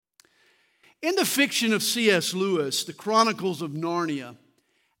In the fiction of C.S. Lewis, The Chronicles of Narnia,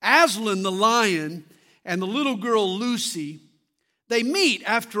 Aslan the lion and the little girl Lucy, they meet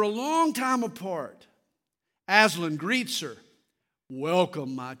after a long time apart. Aslan greets her.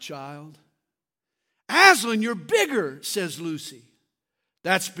 "Welcome, my child." "Aslan, you're bigger," says Lucy.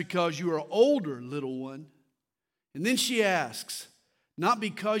 "That's because you are older, little one." And then she asks, "Not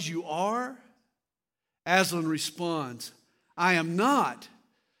because you are?" Aslan responds, "I am not,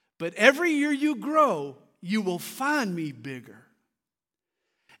 but every year you grow, you will find me bigger."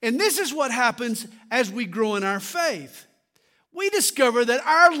 And this is what happens as we grow in our faith. We discover that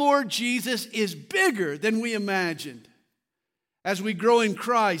our Lord Jesus is bigger than we imagined. As we grow in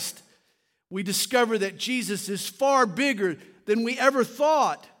Christ, we discover that Jesus is far bigger than we ever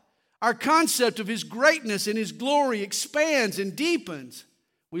thought. Our concept of His greatness and His glory expands and deepens.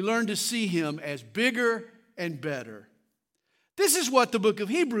 We learn to see Him as bigger and better. This is what the book of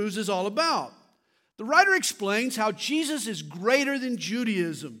Hebrews is all about. The writer explains how Jesus is greater than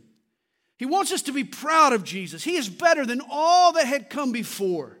Judaism. He wants us to be proud of Jesus. He is better than all that had come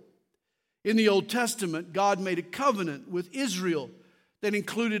before. In the Old Testament, God made a covenant with Israel that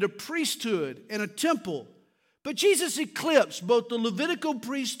included a priesthood and a temple. But Jesus eclipsed both the Levitical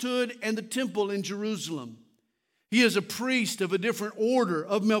priesthood and the temple in Jerusalem. He is a priest of a different order,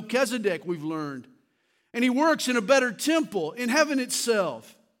 of Melchizedek, we've learned. And He works in a better temple, in heaven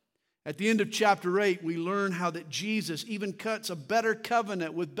itself. At the end of chapter 8, we learn how that Jesus even cuts a better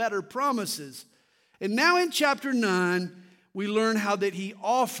covenant with better promises. And now in chapter 9, we learn how that He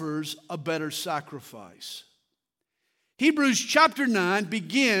offers a better sacrifice. Hebrews chapter 9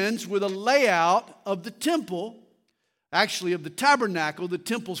 begins with a layout of the temple, actually of the tabernacle, the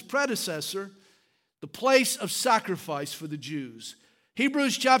temple's predecessor, the place of sacrifice for the Jews.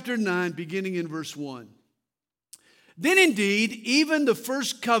 Hebrews chapter 9, beginning in verse 1. "Then indeed, even the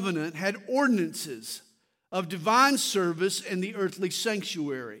first covenant had ordinances of divine service in the earthly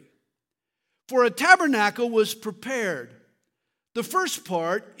sanctuary. For a tabernacle was prepared, the first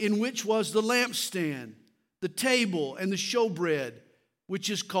part in which was the lampstand, the table, and the showbread, which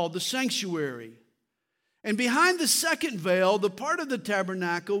is called the sanctuary. And behind the second veil, the part of the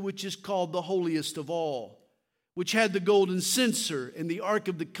tabernacle which is called the holiest of all, which had the golden censer and the ark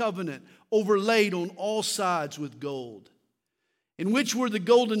of the covenant overlaid on all sides with gold, in which were the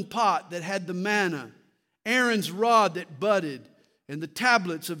golden pot that had the manna, Aaron's rod that budded, and the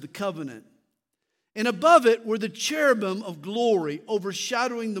tablets of the covenant. And above it were the cherubim of glory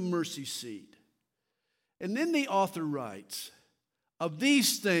overshadowing the mercy seat." And then the author writes, "Of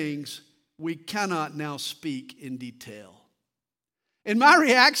these things we cannot now speak in detail." And my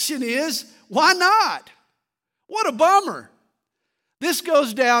reaction is, why not? What a bummer. This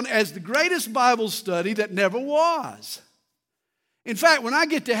goes down as the greatest Bible study that never was. In fact, when I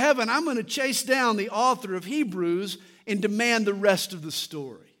get to heaven, I'm going to chase down the author of Hebrews and demand the rest of the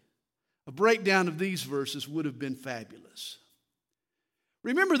story. A breakdown of these verses would have been fabulous.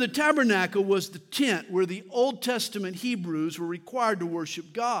 Remember, the tabernacle was the tent where the Old Testament Hebrews were required to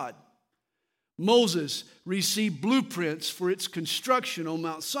worship God. Moses received blueprints for its construction on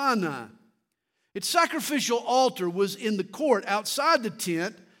Mount Sinai. Its sacrificial altar was in the court outside the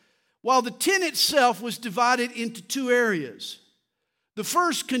tent, while the tent itself was divided into two areas. The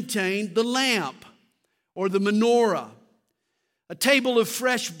first contained the lamp, or the menorah, a table of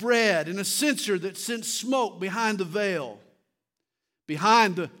fresh bread, and a censer that sent smoke behind the veil.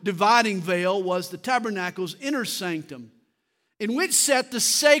 Behind the dividing veil was the tabernacle's inner sanctum, in which sat the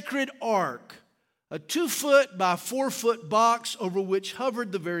sacred ark, a 2-foot by 4-foot box over which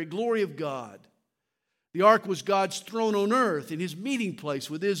hovered the very glory of God. The ark was God's throne on earth and His meeting place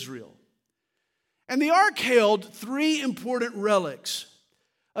with Israel. And the ark held 3 important relics: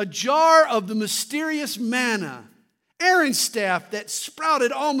 a jar of the mysterious manna, Aaron's staff that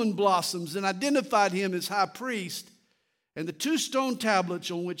sprouted almond blossoms and identified him as high priest, and the 2 stone tablets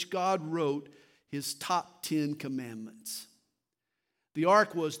on which God wrote His top 10 commandments. The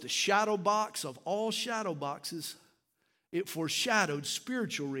ark was the shadow box of all shadow boxes. It foreshadowed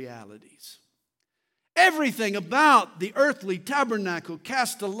spiritual realities. Everything about the earthly tabernacle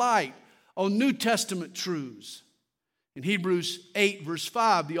cast a light on New Testament truths. In Hebrews 8, verse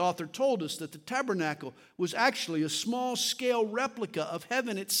 5, the author told us that the tabernacle was actually a small-scale replica of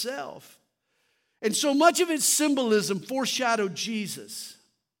heaven itself. And so much of its symbolism foreshadowed Jesus.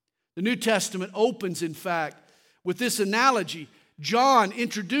 The New Testament opens, in fact, with this analogy. John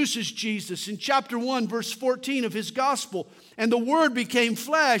introduces Jesus in chapter 1, verse 14 of his gospel. "And the Word became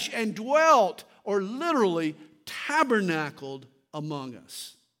flesh and dwelt," or literally tabernacled, "among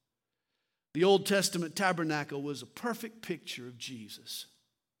us." The Old Testament tabernacle was a perfect picture of Jesus.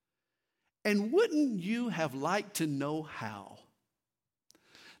 And wouldn't you have liked to know how?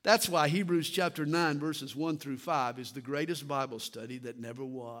 That's why Hebrews chapter 9, verses 1 through 5 is the greatest Bible study that never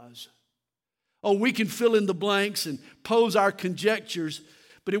was. Oh, we can fill in the blanks and pose our conjectures,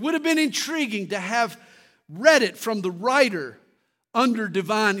 but it would have been intriguing to have read it from the writer under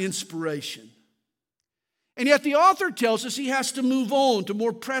divine inspiration. And yet the author tells us he has to move on to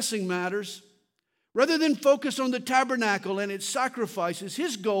more pressing matters. Rather than focus on the tabernacle and its sacrifices,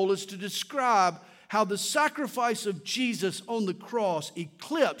 his goal is to describe how the sacrifice of Jesus on the cross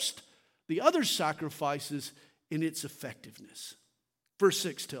eclipsed the other sacrifices in its effectiveness. Verse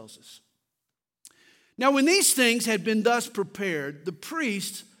 6 tells us, "Now when these things had been thus prepared, the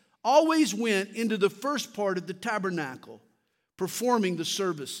priests always went into the first part of the tabernacle, performing the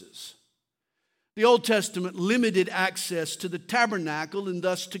services." The Old Testament limited access to the tabernacle and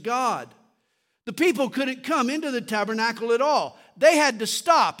thus to God. The people couldn't come into the tabernacle at all. They had to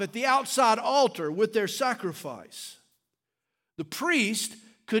stop at the outside altar with their sacrifice. The priest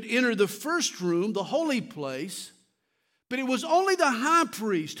could enter the first room, the holy place, but it was only the high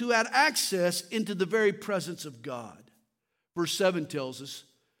priest who had access into the very presence of God. Verse 7 tells us,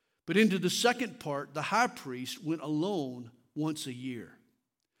 "But into the second part, the high priest went alone once a year."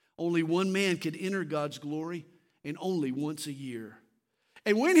 Only one man could enter God's glory, and only once a year.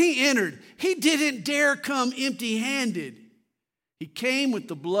 And when he entered, he didn't dare come empty-handed. He came with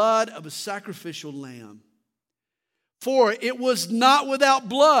the blood of a sacrificial lamb. For it was not without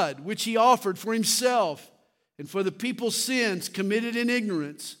blood which he offered for himself and for the people's sins committed in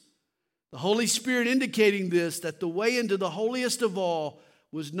ignorance. The Holy Spirit indicating this, that the way into the holiest of all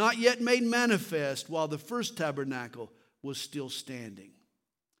was not yet made manifest while the first tabernacle was still standing.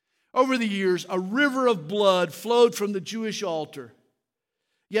 Over the years, a river of blood flowed from the Jewish altar.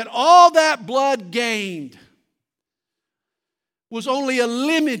 Yet all that blood gained was only a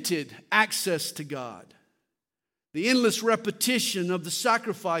limited access to God. The endless repetition of the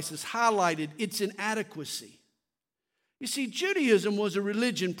sacrifices highlighted its inadequacy. You see, Judaism was a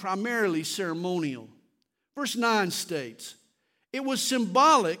religion primarily ceremonial. Verse 9 states, "It was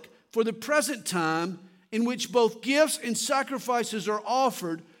symbolic for the present time in which both gifts and sacrifices are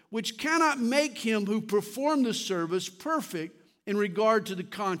offered, which cannot make him who performed the service perfect in regard to the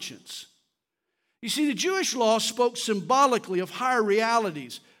conscience." You see, the Jewish law spoke symbolically of higher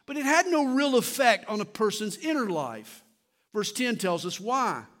realities, but it had no real effect on a person's inner life. Verse 10 tells us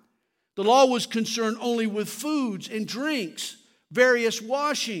why. The law was concerned only with foods and drinks, various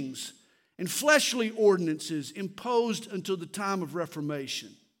washings, and fleshly ordinances imposed until the time of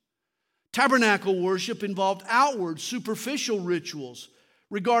Reformation. Tabernacle worship involved outward, superficial rituals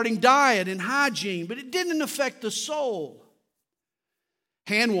regarding diet and hygiene, but it didn't affect the soul.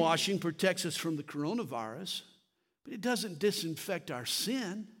 Hand washing protects us from the coronavirus, but it doesn't disinfect our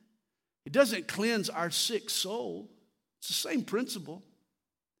sin. It doesn't cleanse our sick soul. It's the same principle.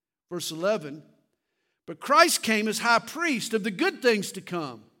 Verse 11, "But Christ came as high priest of the good things to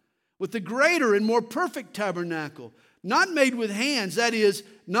come, with the greater and more perfect tabernacle, not made with hands, that is,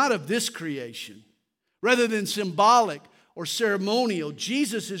 not of this creation. Rather than symbolic or ceremonial,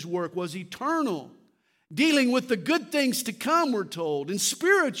 Jesus' work was eternal, dealing with the good things to come, we're told, and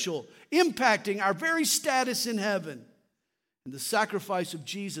spiritual, impacting our very status in heaven. And the sacrifice of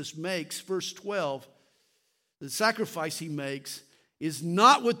Jesus makes, verse 12, the sacrifice he makes is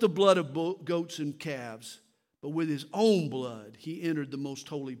not with the blood of goats and calves, but with his own blood he entered the most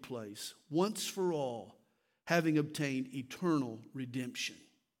holy place, once for all, having obtained eternal redemption."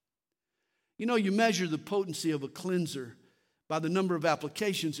 You know, you measure the potency of a cleanser by the number of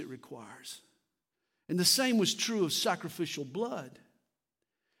applications it requires. And the same was true of sacrificial blood.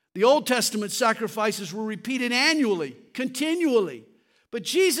 The Old Testament sacrifices were repeated annually, continually. But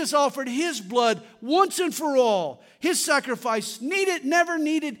Jesus offered his blood once and for all. His sacrifice never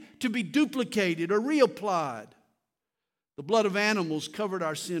needed to be duplicated or reapplied. The blood of animals covered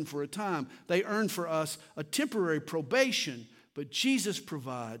our sin for a time. They earned for us a temporary probation, but Jesus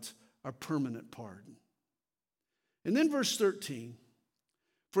provides our permanent pardon. And then verse 13,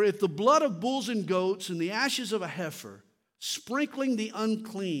 "For if the blood of bulls and goats and the ashes of a heifer, sprinkling the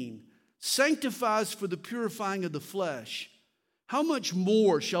unclean, sanctifies for the purifying of the flesh, how much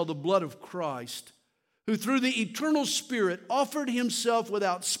more shall the blood of Christ, who through the eternal Spirit offered himself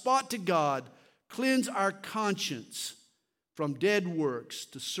without spot to God, cleanse our conscience from dead works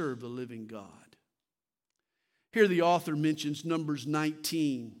to serve the living God?" Here the author mentions Numbers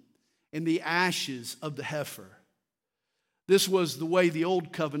 19 and the ashes of the heifer. This was the way the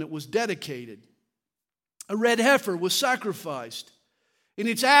old covenant was dedicated. A red heifer was sacrificed, and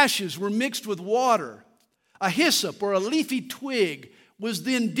its ashes were mixed with water. A hyssop or a leafy twig was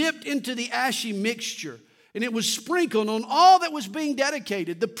then dipped into the ashy mixture, and it was sprinkled on all that was being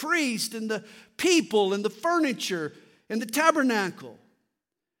dedicated, the priest and the people and the furniture and the tabernacle.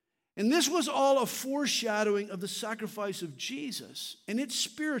 And this was all a foreshadowing of the sacrifice of Jesus and its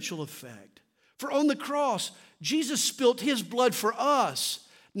spiritual effect. For on the cross, Jesus spilt his blood for us.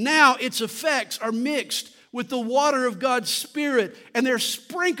 Now its effects are mixed with the water of God's Spirit, and they're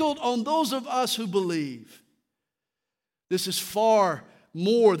sprinkled on those of us who believe. This is far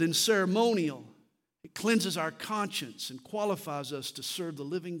more than ceremonial. It cleanses our conscience and qualifies us to serve the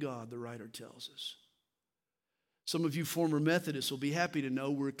living God, the writer tells us. Some of you former Methodists will be happy to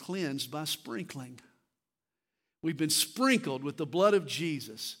know we're cleansed by sprinkling. We've been sprinkled with the blood of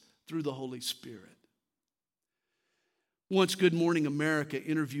Jesus through the Holy Spirit. Once Good Morning America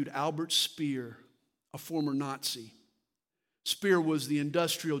interviewed Albert Speer, a former Nazi. Speer was the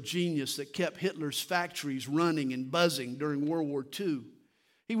industrial genius that kept Hitler's factories running and buzzing during World War II.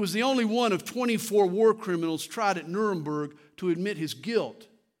 He was the only one of 24 war criminals tried at Nuremberg to admit his guilt.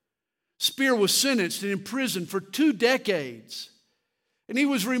 Speer was sentenced and imprisoned for 2 decades. And he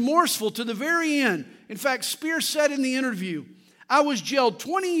was remorseful to the very end. In fact, Speer said in the interview, "I was jailed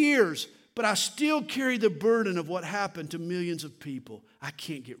 20 years, but I still carry the burden of what happened to millions of people. I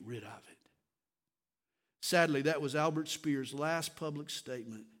can't get rid of it." Sadly, that was Albert Speer's last public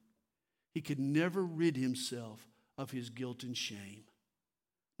statement. He could never rid himself of his guilt and shame.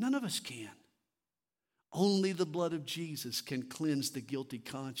 None of us can. Only the blood of Jesus can cleanse the guilty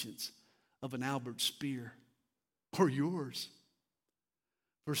conscience of an Albert Speer or yours.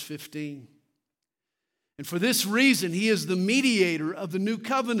 Verse 15. And for this reason, he is the mediator of the new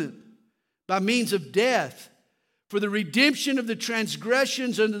covenant by means of death, for the redemption of the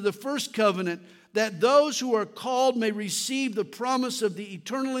transgressions under the first covenant, that those who are called may receive the promise of the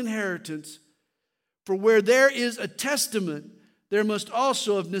eternal inheritance. For where there is a testament, there must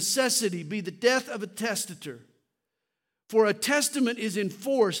also of necessity be the death of a testator. For a testament is in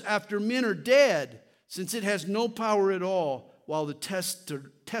force after men are dead, since it has no power at all while the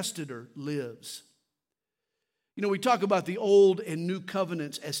testator lives. You know, we talk about the Old and New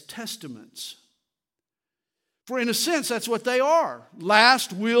Covenants as testaments. For in a sense, that's what they are.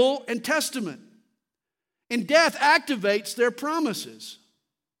 Last will and testament. And death activates their promises.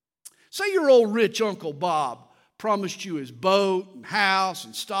 Say your old rich Uncle Bob promised you his boat and house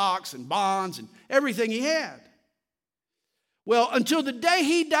and stocks and bonds and everything he had. Well, until the day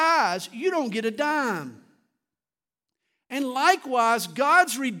he dies, you don't get a dime. And likewise,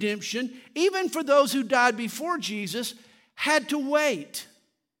 God's redemption, even for those who died before Jesus, had to wait.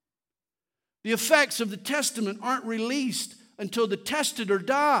 The effects of the testament aren't released until the testator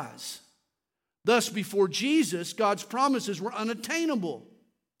dies. Thus, before Jesus, God's promises were unattainable.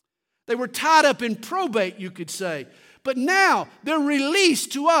 They were tied up in probate, you could say. But now they're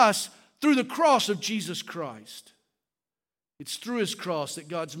released to us through the cross of Jesus Christ. It's through his cross that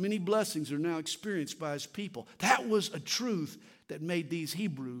God's many blessings are now experienced by his people. That was a truth that made these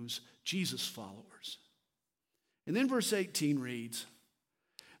Hebrews Jesus followers. And then verse 18 reads,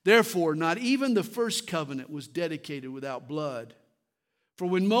 "Therefore, not even the first covenant was dedicated without blood. For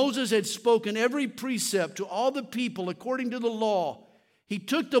when Moses had spoken every precept to all the people according to the law, he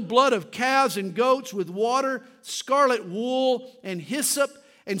took the blood of calves and goats with water, scarlet wool, and hyssop,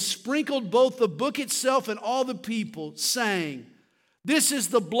 and sprinkled both the book itself and all the people, saying, 'This is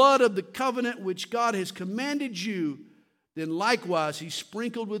the blood of the covenant which God has commanded you.' Then likewise he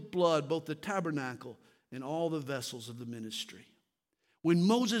sprinkled with blood both the tabernacle and all the vessels of the ministry." When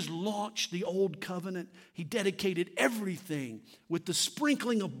Moses launched the old covenant, he dedicated everything with the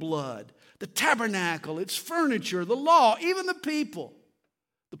sprinkling of blood, the tabernacle, its furniture, the law, even the people.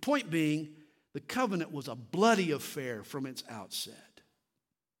 The point being, the covenant was a bloody affair from its outset.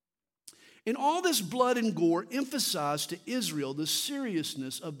 And all this blood and gore emphasized to Israel the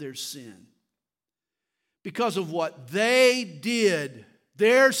seriousness of their sin. Because of what they did,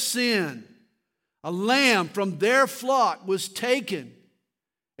 their sin, a lamb from their flock was taken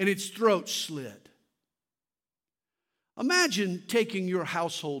and its throat slit. Imagine taking your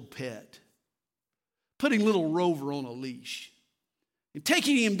household pet, putting little Rover on a leash, and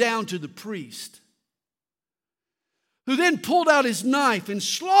taking him down to the priest, who then pulled out his knife and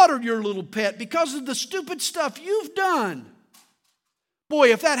slaughtered your little pet because of the stupid stuff you've done.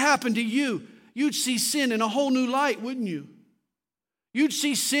 Boy, if that happened to you, you'd see sin in a whole new light, wouldn't you? You'd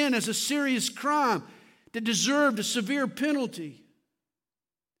see sin as a serious crime that deserved a severe penalty.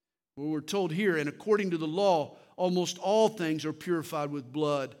 Well, we're told here, and according to the law, almost all things are purified with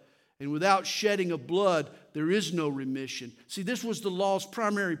blood. And without shedding of blood, there is no remission. See, this was the law's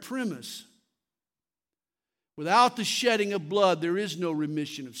primary premise. Without the shedding of blood, there is no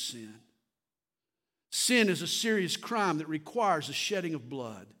remission of sin. Sin is a serious crime that requires the shedding of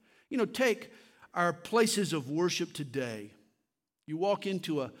blood. Take our places of worship today. You walk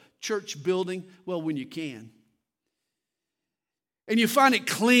into a church building, when you can, and you find it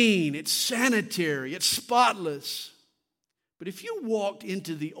clean, it's sanitary, it's spotless. But if you walked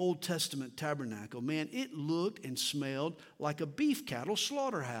into the Old Testament tabernacle, man, it looked and smelled like a beef cattle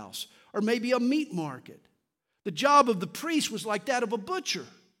slaughterhouse or maybe a meat market. The job of the priest was like that of a butcher.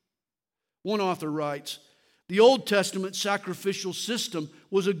 One author writes, the Old Testament sacrificial system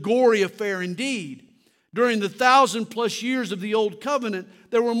was a gory affair indeed. During the 1,000+ years of the Old Covenant,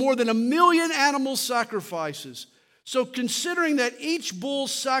 there were more than 1 million animal sacrifices. So considering that each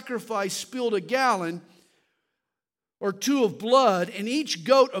bull's sacrifice spilled a gallon or two of blood and each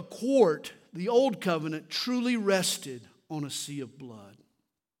goat a quart, the Old Covenant truly rested on a sea of blood.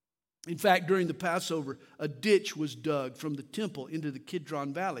 In fact, during the Passover, a ditch was dug from the temple into the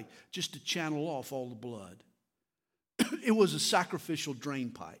Kidron Valley just to channel off all the blood. It was a sacrificial drain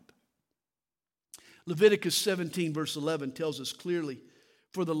pipe. Leviticus 17 verse 11 tells us clearly,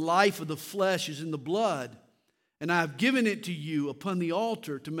 for the life of the flesh is in the blood, and I have given it to you upon the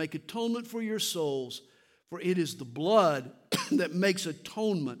altar to make atonement for your souls, for it is the blood that makes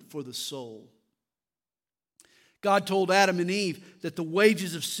atonement for the soul. God told Adam and Eve that the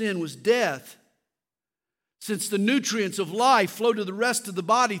wages of sin was death. Since the nutrients of life flow to the rest of the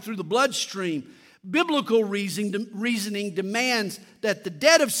body through the bloodstream, biblical reasoning demands that the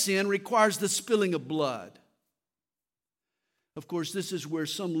debt of sin requires the spilling of blood. Of course, this is where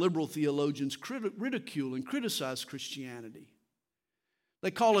some liberal theologians ridicule and criticize Christianity. They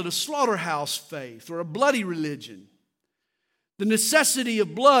call it a slaughterhouse faith or a bloody religion. The necessity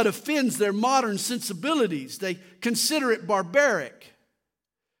of blood offends their modern sensibilities. They consider it barbaric.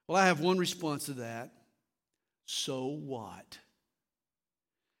 Well, I have one response to that. So what?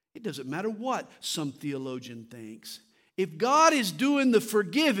 It doesn't matter what some theologian thinks. If God is doing the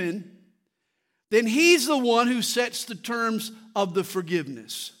forgiving, then He's the one who sets the terms of the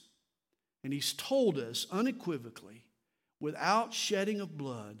forgiveness. And He's told us unequivocally, without shedding of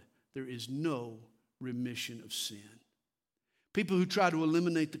blood, there is no remission of sin. People who try to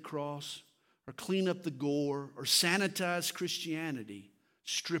eliminate the cross or clean up the gore or sanitize Christianity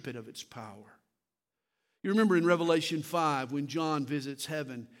strip it of its power. You remember in Revelation 5 when John visits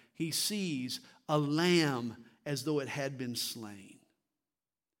heaven, he sees a lamb as though it had been slain.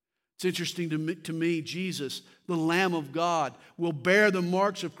 It's interesting to me, Jesus, the Lamb of God, will bear the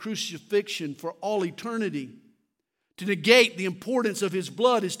marks of crucifixion for all eternity. To negate the importance of His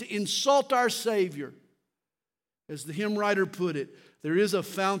blood is to insult our Savior. As the hymn writer put it, there is a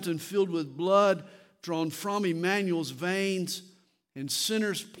fountain filled with blood drawn from Emmanuel's veins, and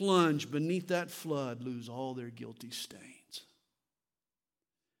sinners plunge beneath that flood, lose all their guilty stains.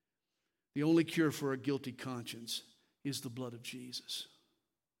 The only cure for a guilty conscience is the blood of Jesus.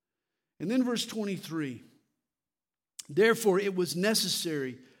 And then verse 23, therefore it was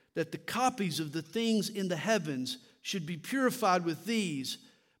necessary that the copies of the things in the heavens should be purified with these,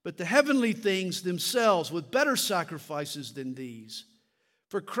 but the heavenly things themselves with better sacrifices than these.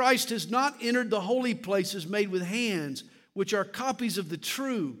 For Christ has not entered the holy places made with hands, which are copies of the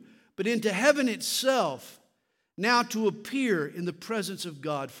true, but into heaven itself, now to appear in the presence of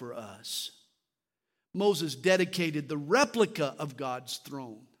God for us. Moses dedicated the replica of God's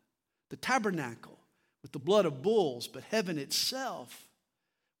throne, the tabernacle, with the blood of bulls, but heaven itself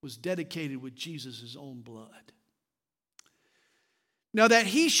was dedicated with Jesus' own blood. Now that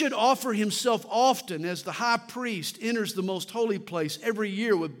He should offer Himself often as the high priest enters the most holy place every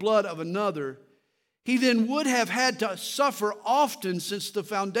year with blood of another, He then would have had to suffer often since the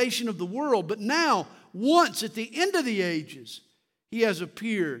foundation of the world. But now, once at the end of the ages, He has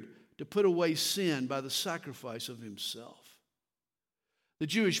appeared to put away sin by the sacrifice of Himself. The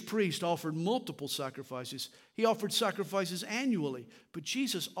Jewish priest offered multiple sacrifices. He offered sacrifices annually, but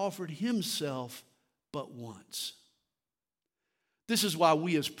Jesus offered Himself but once. This is why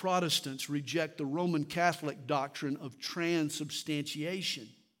we as Protestants reject the Roman Catholic doctrine of transubstantiation,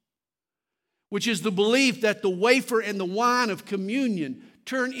 which is the belief that the wafer and the wine of communion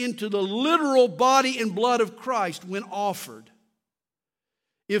turn into the literal body and blood of Christ when offered.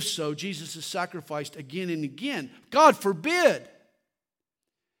 If so, Jesus is sacrificed again and again. God forbid.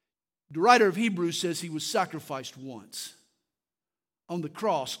 The writer of Hebrews says He was sacrificed once. On the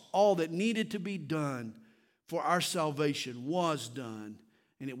cross, all that needed to be done for our salvation was done,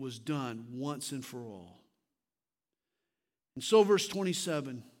 and it was done once and for all. And so verse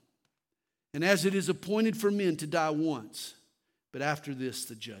 27, and as it is appointed for men to die once, but after this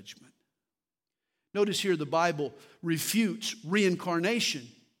the judgment. Notice here the Bible refutes reincarnation.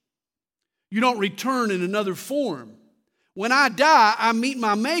 You don't return in another form. When I die, I meet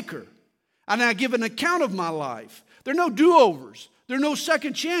my Maker, and I give an account of my life. There are no do-overs. There are no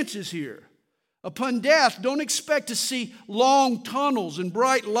second chances here. Upon death, don't expect to see long tunnels and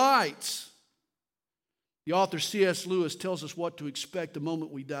bright lights. The author C.S. Lewis tells us what to expect the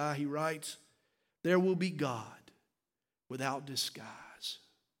moment we die. He writes, "There will be God without disguise.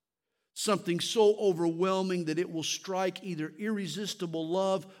 Something so overwhelming that it will strike either irresistible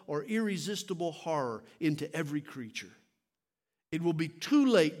love or irresistible horror into every creature. It will be too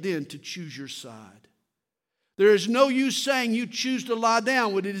late then to choose your side. There is no use saying you choose to lie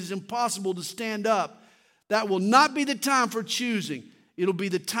down when it is impossible to stand up. That will not be the time for choosing. It'll be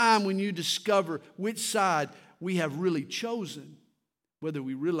the time when you discover which side we have really chosen, whether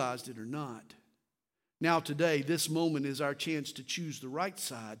we realized it or not. Now today, this moment is our chance to choose the right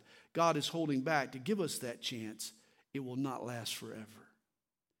side. God is holding back to give us that chance. It will not last forever."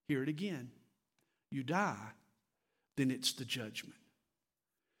 Hear it again. You die, then it's the judgment.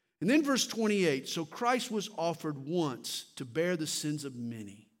 And then verse 28, "So Christ was offered once to bear the sins of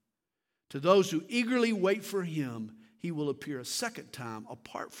many. To those who eagerly wait for him, he will appear a second time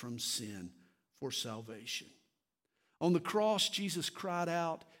apart from sin for salvation." On the cross, Jesus cried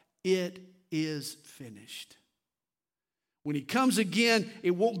out, "It is finished." When he comes again,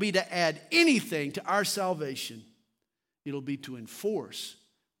 it won't be to add anything to our salvation. It'll be to enforce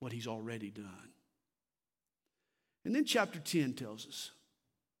what he's already done. And then chapter 10 tells us,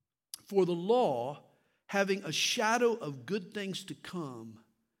 "For the law, having a shadow of good things to come,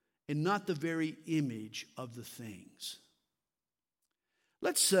 and not the very image of the things."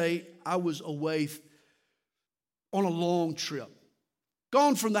 Let's say I was away on a long trip,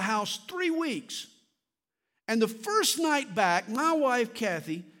 gone from the house 3 weeks. And the first night back, my wife,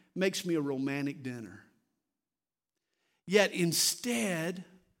 Kathy, makes me a romantic dinner. Yet instead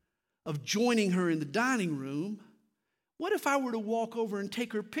of joining her in the dining room, what if I were to walk over and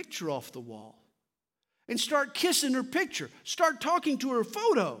take her picture off the wall and start kissing her picture, start talking to her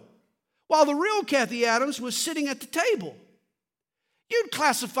photo, while the real Kathy Adams was sitting at the table? You'd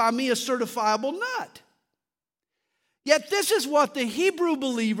classify me as certifiable nut. Yet this is what the Hebrew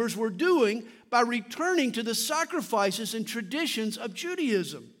believers were doing by returning to the sacrifices and traditions of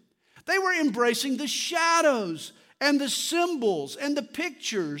Judaism. They were embracing the shadows and the symbols and the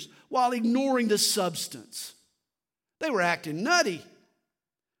pictures while ignoring the substance. They were acting nutty.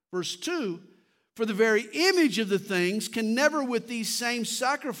 Verse 2, "For the very image of the things can never with these same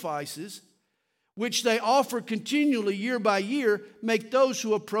sacrifices, which they offer continually year by year, make those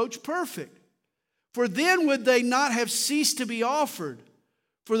who approach perfect. For then would they not have ceased to be offered.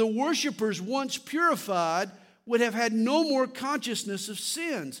 For the worshipers once purified would have had no more consciousness of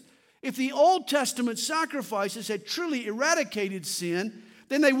sins." If the Old Testament sacrifices had truly eradicated sin,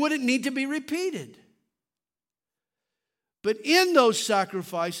 then they wouldn't need to be repeated. But in those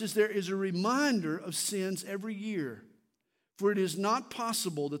sacrifices, there is a reminder of sins every year. For it is not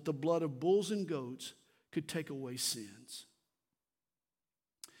possible that the blood of bulls and goats could take away sins.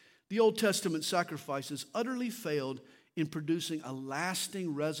 The Old Testament sacrifices utterly failed in producing a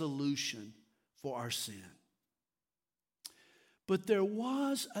lasting resolution for our sin. But there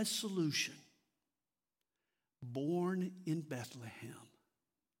was a solution, born in Bethlehem.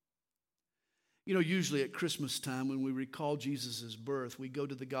 You know, usually at Christmas time when we recall Jesus' birth, we go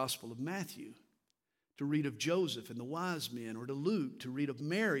to the Gospel of Matthew to read of Joseph and the wise men, or to Luke to read of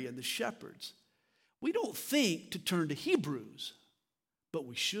Mary and the shepherds. We don't think to turn to Hebrews, but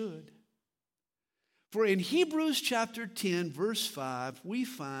we should. For in Hebrews chapter 10, verse 5, we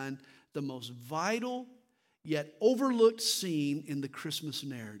find the most vital yet overlooked scene in the Christmas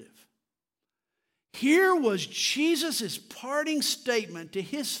narrative. Here was Jesus' parting statement to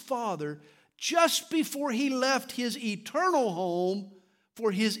his Father just before he left his eternal home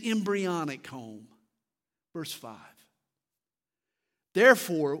for his embryonic home. Verse 5.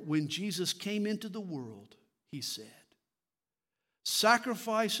 "Therefore, when Jesus came into the world, he said,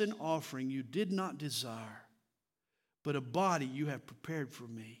 'Sacrifice and offering you did not desire, but a body you have prepared for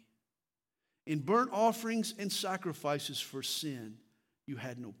me. In burnt offerings and sacrifices for sin, you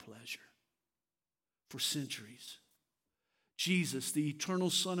had no pleasure.'" For centuries, Jesus, the eternal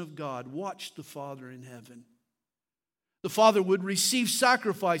Son of God, watched the Father in heaven. The Father would receive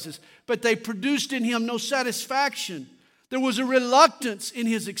sacrifices, but they produced in him no satisfaction. There was a reluctance in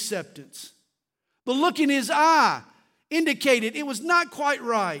his acceptance. The look in his eye indicated it was not quite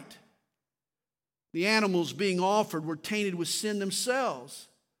right. The animals being offered were tainted with sin themselves.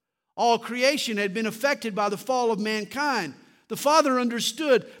 All creation had been affected by the fall of mankind. The Father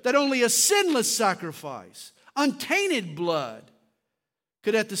understood that only a sinless sacrifice, untainted blood,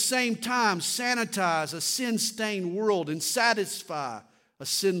 could at the same time sanitize a sin-stained world and satisfy a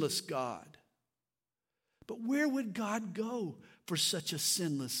sinless God. But where would God go for such a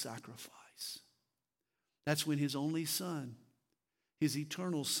sinless sacrifice? That's when His only Son, His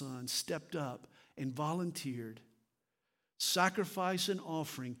eternal Son, stepped up and volunteered. Sacrifice and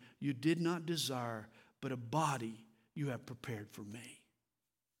offering you did not desire, but a body you have prepared for me.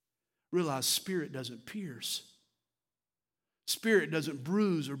 Realize spirit doesn't pierce. Spirit doesn't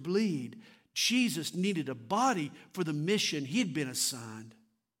bruise or bleed. Jesus needed a body for the mission He'd been assigned.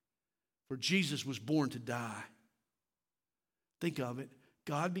 For Jesus was born to die. Think of it.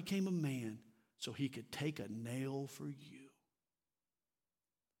 God became a man so He could take a nail for you.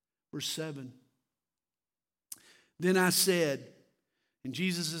 Verse 7. Then I said, and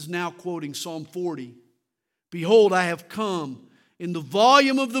Jesus is now quoting Psalm 40, "Behold, I have come. In the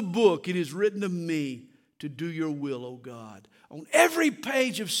volume of the book it is written of me to do your will, O God." On every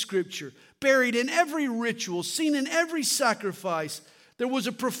page of Scripture, buried in every ritual, seen in every sacrifice, there was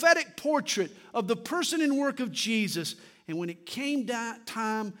a prophetic portrait of the person and work of Jesus. And when it came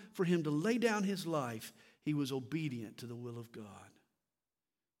time for Him to lay down His life, He was obedient to the will of God.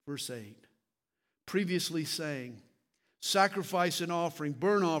 Verse 8, previously saying, "Sacrifice and offering,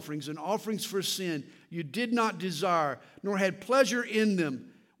 burnt offerings and offerings for sin, you did not desire, nor had pleasure in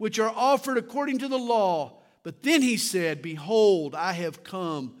them, which are offered according to the law." But then He said, "Behold, I have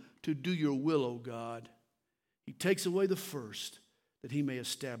come to do your will, O God." He takes away the first, that He may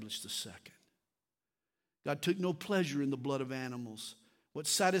establish the second. God took no pleasure in the blood of animals. What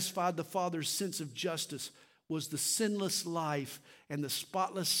satisfied the Father's sense of justice was the sinless life and the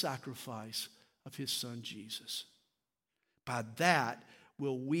spotless sacrifice of His Son Jesus. By that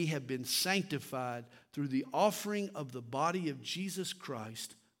will we have been sanctified through the offering of the body of Jesus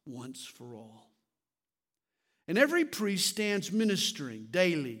Christ once for all. And every priest stands ministering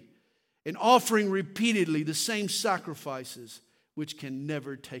daily and offering repeatedly the same sacrifices which can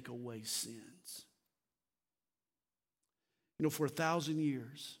never take away sins. You know, for 1,000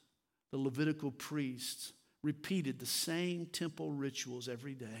 years, the Levitical priests repeated the same temple rituals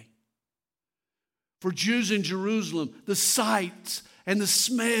every day. For Jews in Jerusalem, the sights and the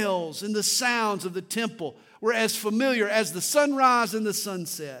smells and the sounds of the temple were as familiar as the sunrise and the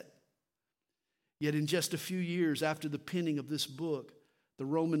sunset. Yet in just a few years after the penning of this book, the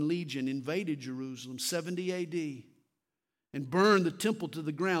Roman legion invaded Jerusalem, 70 AD, and burned the temple to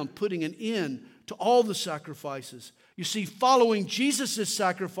the ground, putting an end to all the sacrifices. You see, following Jesus'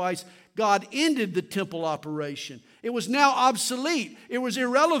 sacrifice, God ended the temple operation. It was now obsolete. It was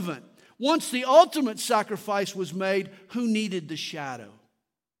irrelevant. Once the ultimate sacrifice was made, who needed the shadow?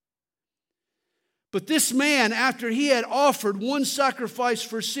 But this man, after he had offered one sacrifice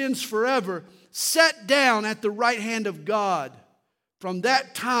for sins forever, sat down at the right hand of God, from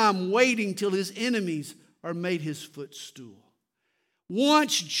that time waiting till His enemies are made His footstool.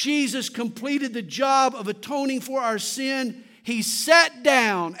 Once Jesus completed the job of atoning for our sin, He sat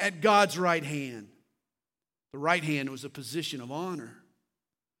down at God's right hand. The right hand was a position of honor.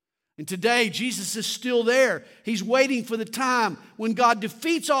 And today, Jesus is still there. He's waiting for the time when God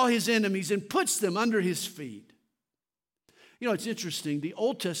defeats all His enemies and puts them under His feet. You know, it's interesting. The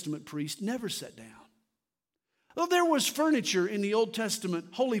Old Testament priest never sat down. Though there was furniture in the Old Testament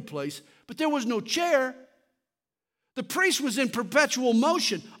holy place, but there was no chair. The priest was in perpetual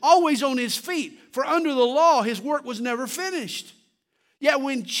motion, always on his feet, for under the law, his work was never finished. Yet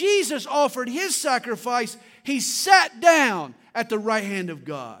when Jesus offered His sacrifice, He sat down at the right hand of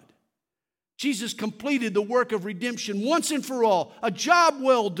God. Jesus completed the work of redemption once and for all, a job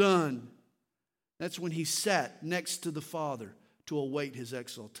well done. That's when He sat next to the Father to await His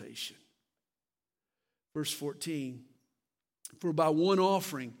exaltation. Verse 14, "For by one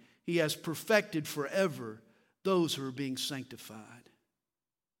offering He has perfected forever those who are being sanctified."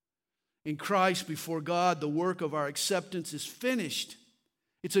 In Christ, before God, the work of our acceptance is finished.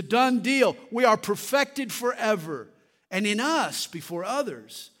 It's a done deal. We are perfected forever. And in us, before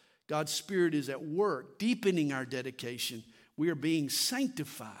others, God's Spirit is at work, deepening our dedication. We are being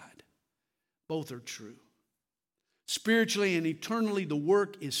sanctified. Both are true. Spiritually and eternally, the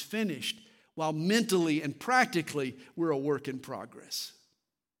work is finished, while mentally and practically, we're a work in progress.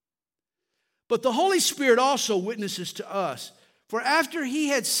 But the Holy Spirit also witnesses to us. For after He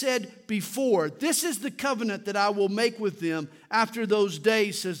had said before, "This is the covenant that I will make with them after those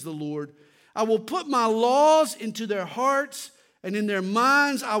days, says the Lord. I will put my laws into their hearts, and in their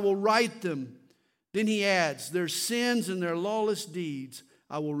minds I will write them." Then He adds, "Their sins and their lawless deeds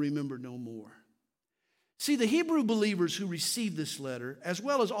I will remember no more." See, the Hebrew believers who received this letter, as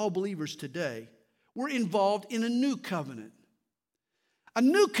well as all believers today, were involved in a new covenant. A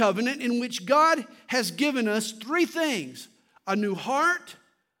new covenant in which God has given us three things: a new heart,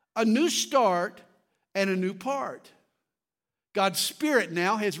 a new start, and a new part. God's Spirit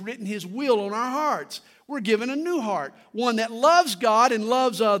now has written His will on our hearts. We're given a new heart, one that loves God and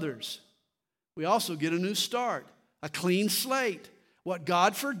loves others. We also get a new start, a clean slate. What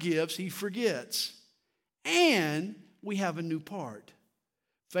God forgives, He forgets. And we have a new part.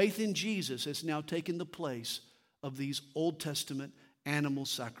 Faith in Jesus has now taken the place of these Old Testament animal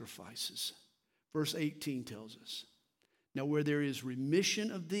sacrifices. Verse 18 tells us, now where there is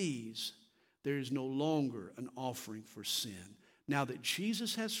remission of these, there is no longer an offering for sin. Now that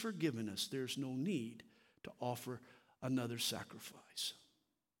Jesus has forgiven us, there's no need to offer another sacrifice.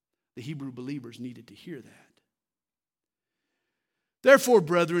 The Hebrew believers needed to hear that. Therefore,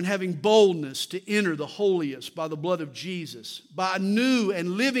 brethren, having boldness to enter the holiest by the blood of Jesus, by a new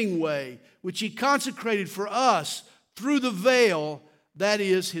and living way, which He consecrated for us through the veil, that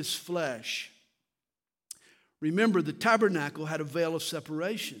is His flesh. Remember, the tabernacle had a veil of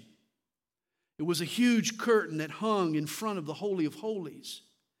separation. It was a huge curtain that hung in front of the Holy of Holies.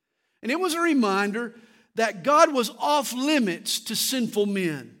 And it was a reminder that God was off limits to sinful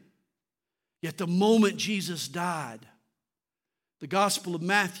men. Yet the moment Jesus died, the Gospel of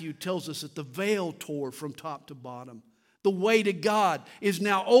Matthew tells us that the veil tore from top to bottom. The way to God is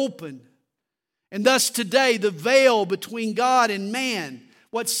now open. And thus today, the veil between God and man,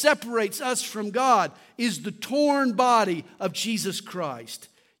 what separates us from God, is the torn body of Jesus Christ.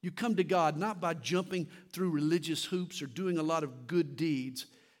 You come to God not by jumping through religious hoops or doing a lot of good deeds,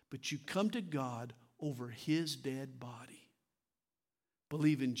 but you come to God over His dead body.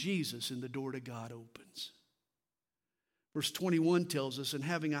 Believe in Jesus and the door to God opens. Verse 21 tells us, and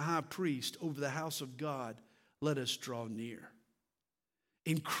having a high priest over the house of God, let us draw near.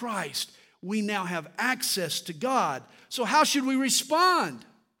 In Christ, we now have access to God. So how should we respond?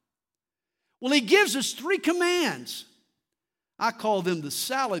 Well, He gives us three commands. I call them the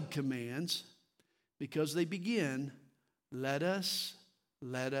salad commands because they begin, let us,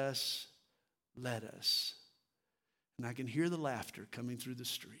 let us, let us. And I can hear the laughter coming through the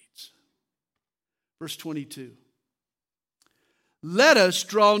streets. Verse 22. Let us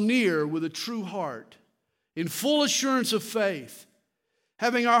draw near with a true heart, in full assurance of faith,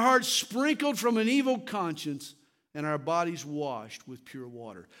 having our hearts sprinkled from an evil conscience and our bodies washed with pure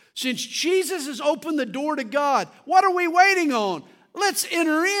water. Since Jesus has opened the door to God, what are we waiting on? Let's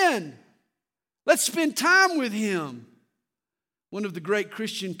enter in. Let's spend time with Him. One of the great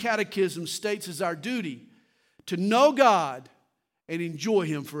Christian catechisms states as our duty to know God and enjoy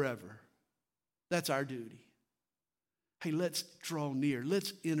Him forever. That's our duty. Hey, let's draw near.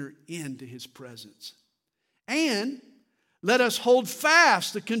 Let's enter into His presence. And let us hold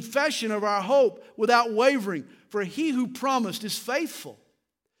fast the confession of our hope without wavering, for He who promised is faithful.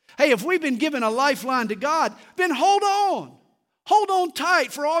 Hey, if we've been given a lifeline to God, then hold on. Hold on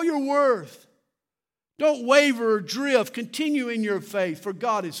tight for all you're worth. Don't waver or drift. Continue in your faith, for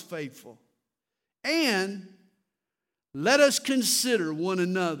God is faithful. And let us consider one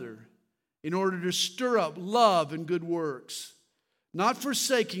another in order to stir up love and good works, not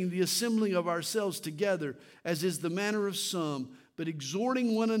forsaking the assembling of ourselves together, as is the manner of some, but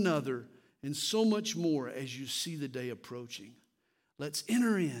exhorting one another, and so much more as you see the day approaching. Let's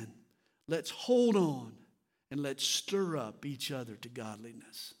enter in, let's hold on, and let's stir up each other to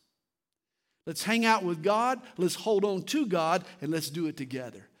godliness. Let's hang out with God, let's hold on to God, and let's do it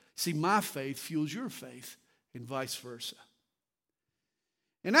together. See, my faith fuels your faith, and vice versa.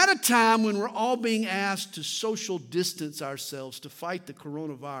 And at a time when we're all being asked to social distance ourselves to fight the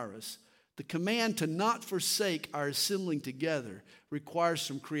coronavirus, the command to not forsake our assembling together requires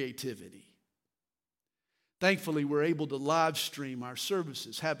some creativity. Thankfully, we're able to live stream our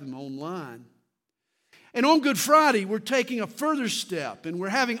services, have them online. And on Good Friday, we're taking a further step and we're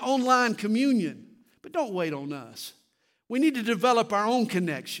having online communion. But don't wait on us. We need to develop our own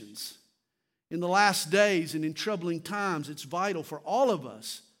connections. In the last days and in troubling times, it's vital for all of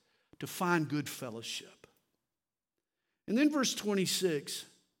us to find good fellowship. And then verse 26,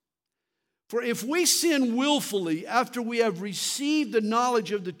 for if we sin willfully after we have received the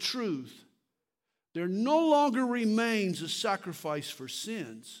knowledge of the truth, there no longer remains a sacrifice for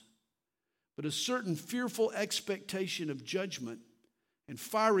sins, but a certain fearful expectation of judgment and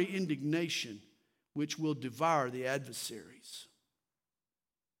fiery indignation which will devour the adversaries.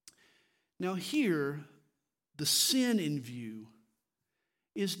 Now here, the sin in view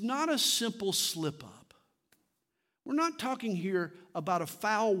is not a simple slip-up. We're not talking here about a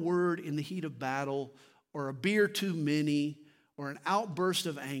foul word in the heat of battle or a beer too many or an outburst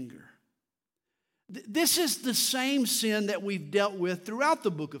of anger. This is the same sin that we've dealt with throughout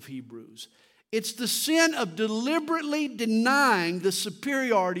the book of Hebrews. It's the sin of deliberately denying the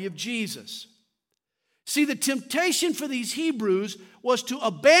superiority of Jesus. See, the temptation for these Hebrews was to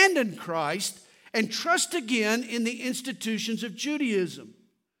abandon Christ and trust again in the institutions of Judaism.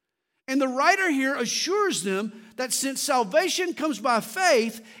 And the writer here assures them that since salvation comes by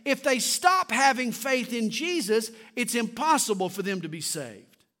faith, if they stop having faith in Jesus, it's impossible for them to be saved.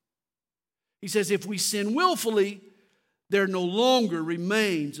 He says, if we sin willfully, there no longer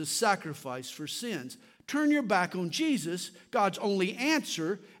remains a sacrifice for sins. Turn your back on Jesus, God's only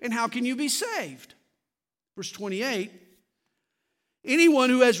answer, and how can you be saved? Verse 28, anyone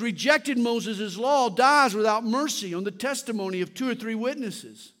who has rejected Moses' law dies without mercy on the testimony of 2 or 3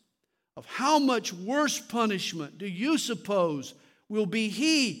 witnesses. Of how much worse punishment do you suppose will be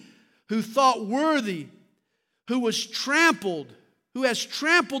he who thought worthy, who has trampled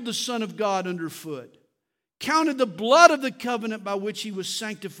the Son of God underfoot, counted the blood of the covenant by which he was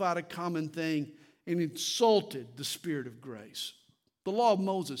sanctified a common thing, and insulted the Spirit of grace? The law of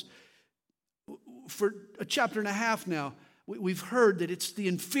Moses. For a chapter and a half now, we've heard that it's the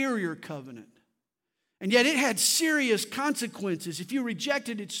inferior covenant. And yet it had serious consequences if you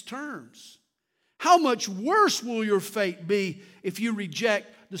rejected its terms. How much worse will your fate be if you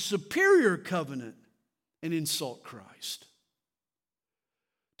reject the superior covenant and insult Christ?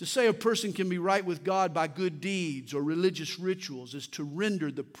 To say a person can be right with God by good deeds or religious rituals is to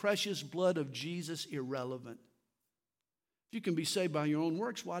render the precious blood of Jesus irrelevant. If you can be saved by your own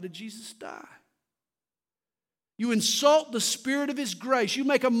works, why did Jesus die? You insult the Spirit of His grace. You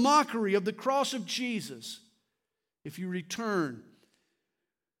make a mockery of the cross of Jesus if you return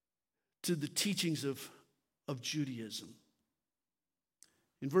to the teachings of Judaism.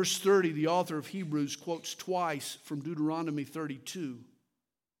 In verse 30, the author of Hebrews quotes twice from Deuteronomy 32.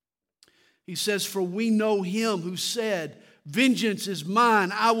 He says, for we know Him who said, vengeance is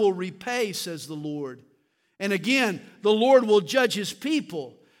mine, I will repay, says the Lord. And again, the Lord will judge His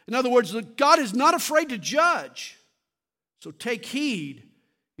people. In other words, God is not afraid to judge. So take heed.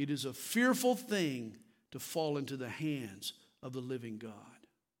 It is a fearful thing to fall into the hands of the living God.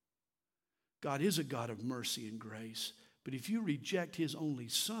 God is a God of mercy and grace. But if you reject His only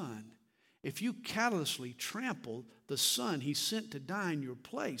Son, if you callously trample the Son He sent to die in your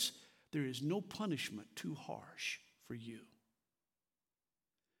place, there is no punishment too harsh for you.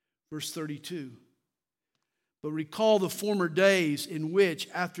 Verse 32. But recall the former days in which,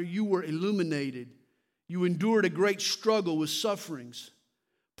 after you were illuminated, you endured a great struggle with sufferings,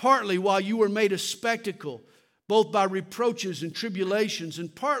 partly while you were made a spectacle, both by reproaches and tribulations,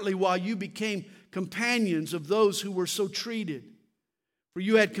 and partly while you became companions of those who were so treated. For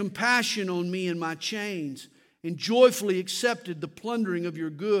you had compassion on me in my chains, and joyfully accepted the plundering of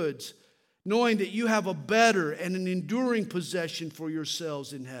your goods, knowing that you have a better and an enduring possession for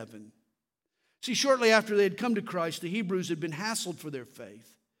yourselves in heaven. See, shortly after they had come to Christ, the Hebrews had been hassled for their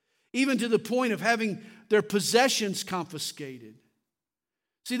faith, even to the point of having their possessions confiscated.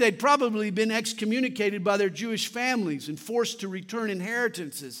 See, they'd probably been excommunicated by their Jewish families and forced to return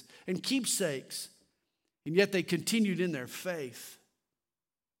inheritances and keepsakes, and yet they continued in their faith.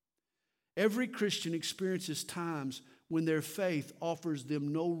 Every Christian experiences times when their faith offers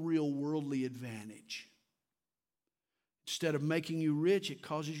them no real worldly advantage. Instead of making you rich, it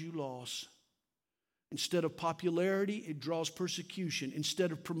causes you loss. Instead of popularity, it draws persecution.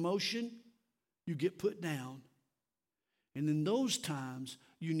 Instead of promotion, you get put down. And in those times,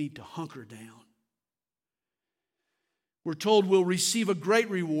 you need to hunker down. We're told we'll receive a great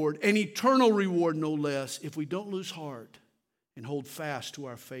reward, an eternal reward no less, if we don't lose heart and hold fast to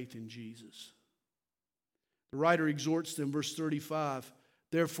our faith in Jesus. The writer exhorts them, verse 35,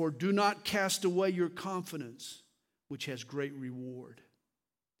 therefore do not cast away your confidence, which has great reward.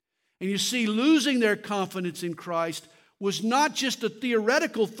 And you see, losing their confidence in Christ was not just a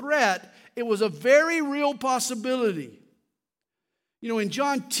theoretical threat, it was a very real possibility. You know, in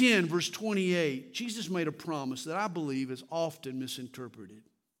John 10, verse 28, Jesus made a promise that I believe is often misinterpreted.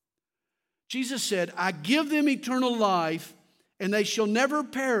 Jesus said, I give them eternal life, and they shall never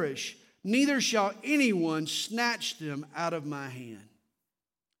perish, neither shall anyone snatch them out of my hand.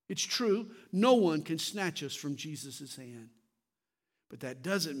 It's true, no one can snatch us from Jesus' hand. But that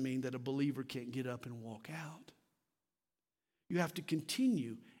doesn't mean that a believer can't get up and walk out. You have to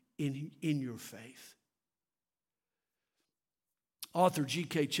continue in your faith. Author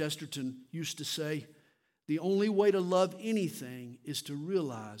G.K. Chesterton used to say, the only way to love anything is to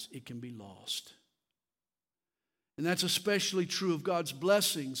realize it can be lost. And that's especially true of God's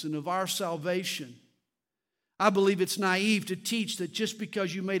blessings and of our salvation. I believe it's naive to teach that just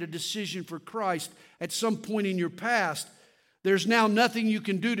because you made a decision for Christ at some point in your past, there's now nothing you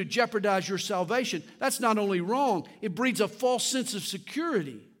can do to jeopardize your salvation. That's not only wrong, it breeds a false sense of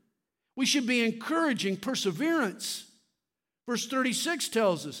security. We should be encouraging perseverance. Verse 36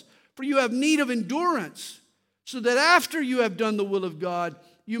 tells us, "For you have need of endurance, so that after you have done the will of God,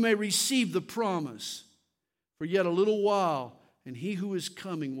 you may receive the promise. For yet a little while, and he who is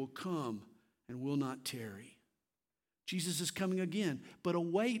coming will come and will not tarry." Jesus is coming again, but a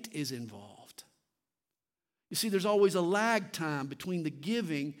wait is involved. You see, there's always a lag time between the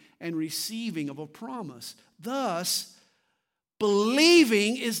giving and receiving of a promise. Thus,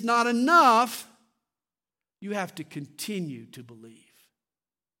 believing is not enough. You have to continue to believe.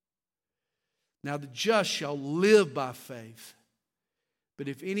 Now the just shall live by faith. But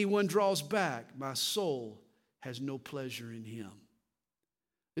if anyone draws back, my soul has no pleasure in him.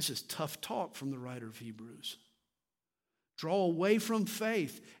 This is tough talk from the writer of Hebrews. Draw away from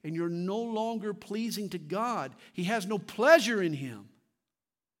faith, and you're no longer pleasing to God. He has no pleasure in him.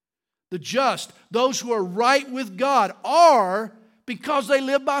 The just, those who are right with God, are because they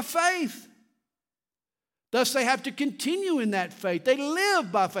live by faith. Thus, they have to continue in that faith. They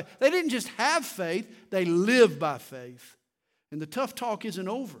live by faith. They didn't just have faith, they live by faith. And the tough talk isn't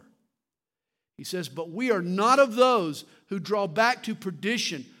over. He says, "But we are not of those who draw back to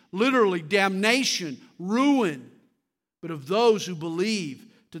perdition," literally damnation, ruin, "but of those who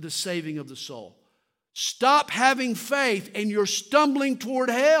believe to the saving of the soul." Stop having faith and you're stumbling toward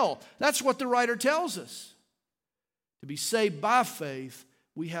hell. That's what the writer tells us. To be saved by faith,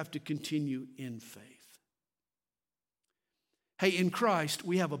 we have to continue in faith. Hey, in Christ,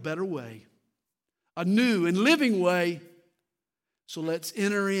 we have a better way, a new and living way. So let's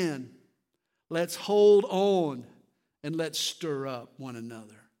enter in, let's hold on, and let's stir up one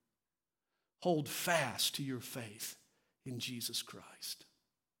another. Hold fast to your faith in Jesus Christ.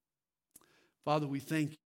 Father, we thank you.